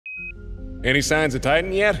Any signs of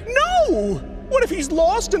Titan yet? No! What if he's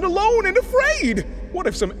lost and alone and afraid? What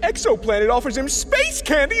if some exoplanet offers him space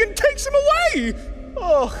candy and takes him away?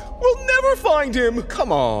 Ugh, we'll never find him.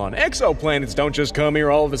 Come on, exoplanets don't just come here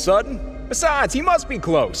all of a sudden. Besides, he must be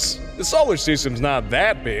close. The solar system's not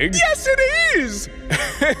that big. Yes, it is!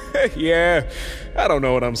 Yeah, I don't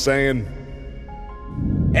know what I'm saying.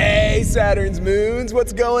 Hey, Saturn's moons,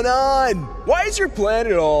 what's going on? Why is your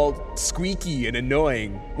planet all squeaky and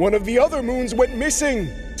annoying? One of the other moons went missing.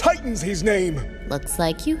 Titan's his name. Looks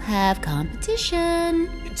like you have competition.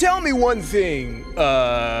 Tell me one thing,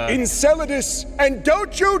 Enceladus, and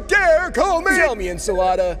don't you dare call me! Tell me,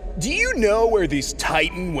 Encelada, do you know where this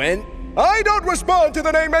Titan went? I don't respond to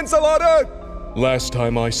the name Encelada! Last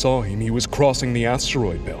time I saw him, he was crossing the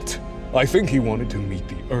asteroid belt. I think he wanted to meet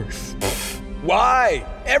the Earth. Why?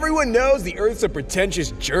 Everyone knows the Earth's a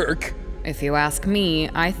pretentious jerk. If you ask me,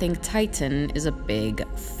 I think Titan is a big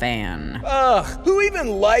fan. Ugh, who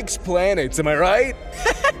even likes planets, am I right?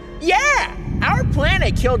 Yeah! Our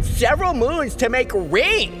planet killed several moons to make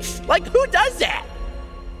rings! Like, who does that?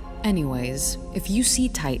 Anyways, if you see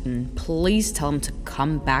Titan, please tell him to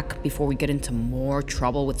come back before we get into more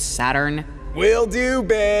trouble with Saturn. Will do,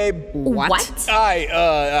 babe. What?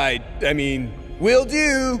 I mean, will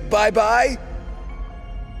do. Bye-bye.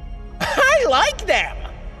 I like them!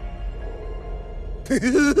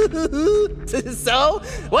 So,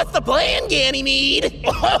 what's the plan, Ganymede?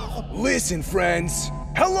 Listen, friends.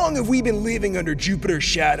 How long have we been living under Jupiter's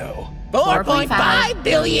shadow? 4.5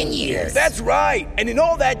 billion years. That's right. And in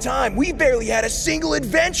all that time, we barely had a single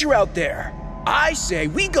adventure out there. I say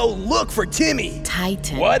we go look for Timmy.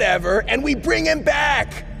 Titan. Whatever, and we bring him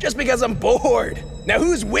back. Just because I'm bored. Now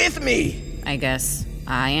who's with me? I guess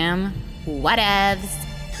I am. Whatevs.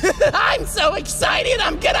 I'm so excited,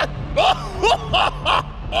 I'm gonna...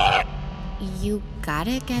 You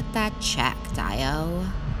gotta get that checked, Io.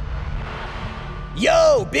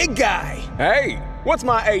 Yo, big guy. Hey, what's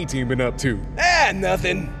my A-team been up to?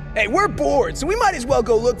 Nothing. Hey, we're bored, so we might as well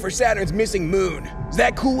go look for Saturn's missing moon. Is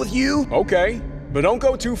that cool with you? Okay, but don't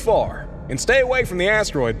go too far. And stay away from the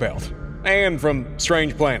asteroid belt. And from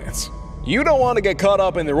strange planets. You don't want to get caught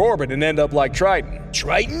up in their orbit and end up like Triton.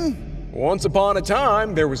 Triton? Once upon a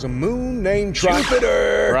time, there was a moon named Triton.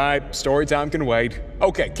 Jupiter! Right, story time can wait.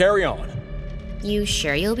 Okay, carry on. You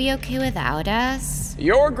sure you'll be okay without us?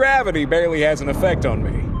 Your gravity barely has an effect on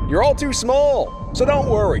me. You're all too small, so don't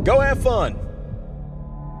worry, go have fun.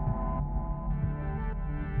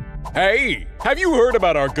 Hey, have you heard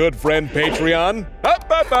about our good friend Patreon?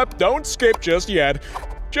 Up, don't skip just yet.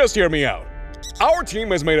 Just hear me out. Our team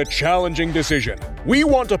has made a challenging decision. We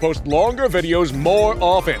want to post longer videos more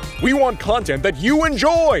often. We want content that you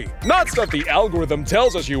enjoy, not stuff the algorithm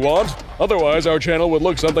tells us you want. Otherwise, our channel would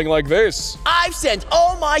look something like this. I've sent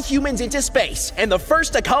all my humans into space, and the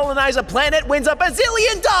first to colonize a planet wins $1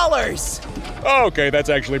 billion! Okay, that's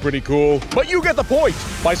actually pretty cool. But you get the point.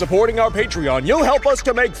 By supporting our Patreon, you'll help us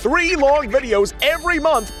to make 3 long videos every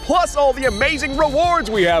month, plus all the amazing rewards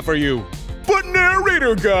we have for you. But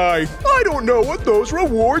narrator guy, I don't know what those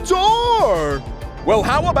rewards are. Well,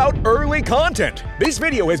 how about early content? This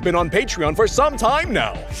video has been on Patreon for some time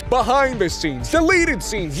now. Behind the scenes, deleted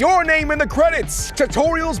scenes, your name in the credits,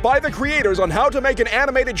 tutorials by the creators on how to make an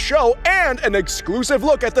animated show, and an exclusive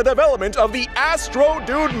look at the development of the Astro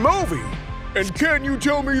Dude movie. And can you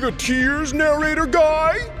tell me the tiers, narrator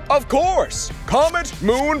guy? Of course! Comet,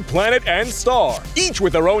 Moon, Planet, and Star. Each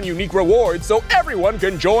with their own unique rewards so everyone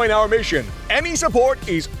can join our mission. Any support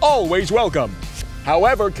is always welcome.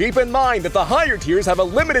 However, keep in mind that the higher tiers have a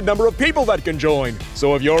limited number of people that can join.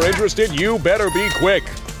 So if you're interested, you better be quick.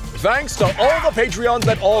 Thanks to all the Patreons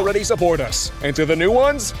that already support us. And to the new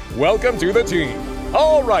ones, welcome to the team.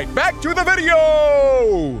 Alright, back to the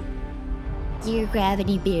video! Your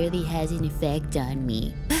gravity barely has an effect on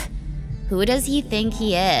me. Who does he think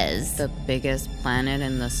he is? The biggest planet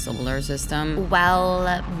in the solar system?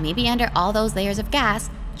 Well, maybe under all those layers of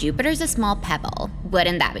gas, Jupiter's a small pebble.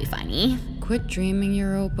 Wouldn't that be funny? Quit dreaming,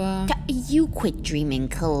 Europa. You quit dreaming,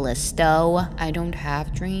 Callisto. I don't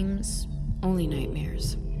have dreams, only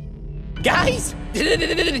nightmares. Guys,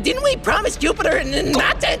 didn't we promise Jupiter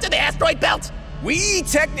not to enter the asteroid belt? We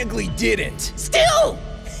technically didn't. Still!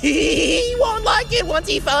 He won't like it once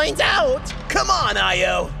he finds out. Come on,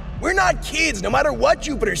 Io. We're not kids, no matter what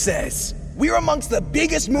Jupiter says. We're amongst the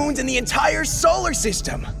biggest moons in the entire solar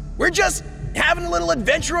system. We're just having a little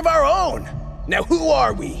adventure of our own. Now, who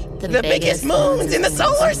are we? The biggest moons in the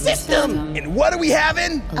solar system. And what are we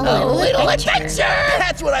having? A little adventure.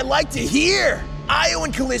 That's what I like to hear. Io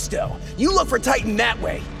and Callisto, you look for Titan that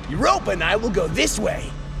way. Europa and I will go this way.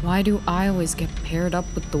 Why do I always get paired up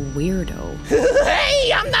with the weirdo?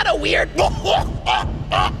 Hey, I'm not a weird...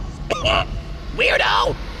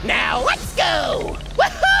 weirdo! Now let's go!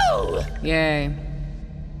 Woohoo! Yay.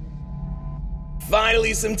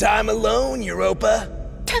 Finally some time alone, Europa.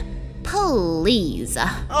 Please.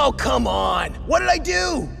 Oh, come on. What did I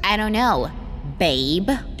do? I don't know, babe.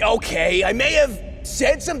 Okay, I may have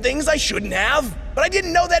said some things I shouldn't have, but I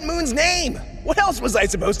didn't know that moon's name. What else was I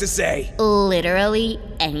supposed to say? Literally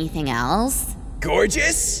anything else?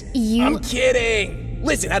 Gorgeous? You- I'm kidding.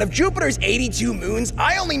 Listen, out of Jupiter's 82 moons,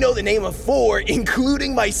 I only know the name of 4,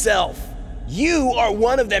 including myself. You are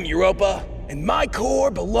one of them, Europa, and my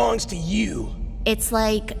core belongs to you. It's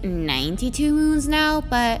like 92 moons now,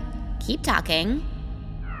 but keep talking.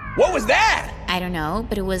 What was that? I don't know,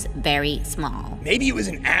 but it was very small. Maybe it was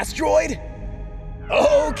an asteroid?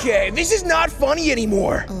 Okay, this is not funny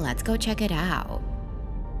anymore. Let's go check it out.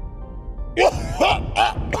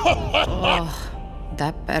 Ugh,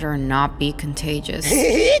 that better not be contagious.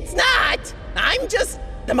 It's not! I'm just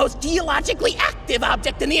the most geologically active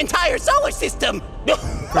object in the entire solar system!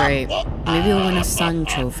 Great. Maybe we'll win a sun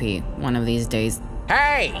trophy one of these days.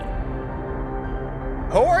 Hey!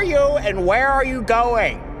 Who are you and where are you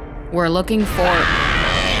going? We're looking for...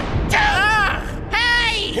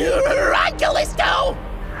 Hey! Run, Callisto!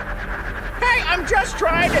 Hey, I'm just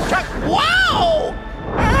trying to talk. Whoa!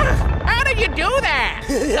 How did you do that?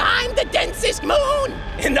 I'm the densest moon!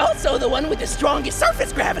 And also the one with the strongest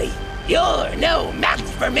surface gravity. You're no match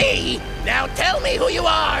for me! Now tell me who you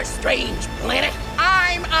are, strange planet!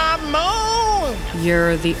 I'm a moon!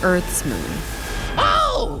 You're the Earth's moon.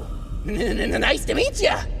 Oh! Nice to meet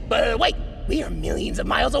you! But wait, we are millions of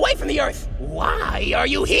miles away from the Earth. Why are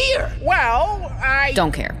you here? Well,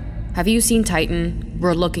 Don't care. Have you seen Titan?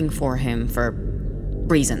 We're looking for him for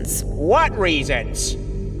reasons. What reasons?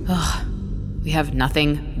 Ugh, we have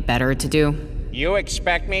nothing better to do. You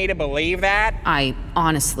expect me to believe that? I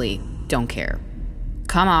honestly don't care.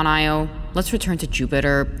 Come on, Io. Let's return to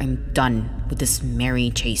Jupiter. I'm done with this merry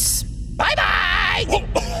chase. Bye-bye!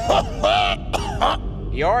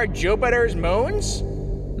 You're Jupiter's moons?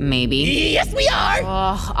 Maybe. Yes, we are!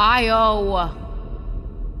 Ugh, Io.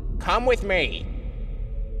 Come with me.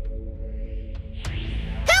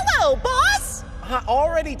 Hello, boss! I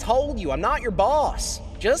already told you, I'm not your boss.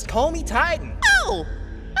 Just call me Titan. Oh,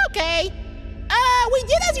 okay. We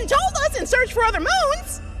did as you told us and searched for other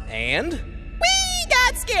moons. And? We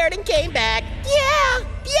got scared and came back. Yeah,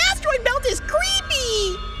 the asteroid belt is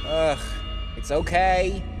creepy. Ugh, it's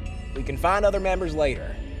okay. We can find other members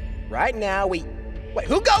later. Right now, Wait,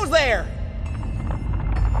 who goes there?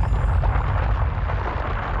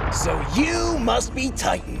 So you must be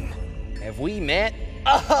Titan. Have we met?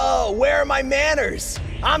 Oh, where are my manners?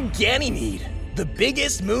 I'm Ganymede, the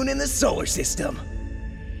biggest moon in the solar system.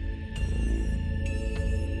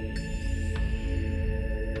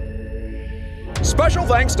 Special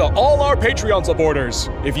thanks to all our Patreon supporters.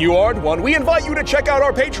 If you aren't one, we invite you to check out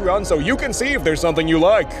our Patreon so you can see if there's something you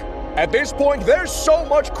like. At this point, there's so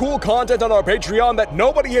much cool content on our Patreon that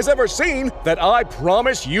nobody has ever seen that I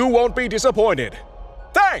promise you won't be disappointed.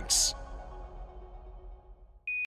 Thanks!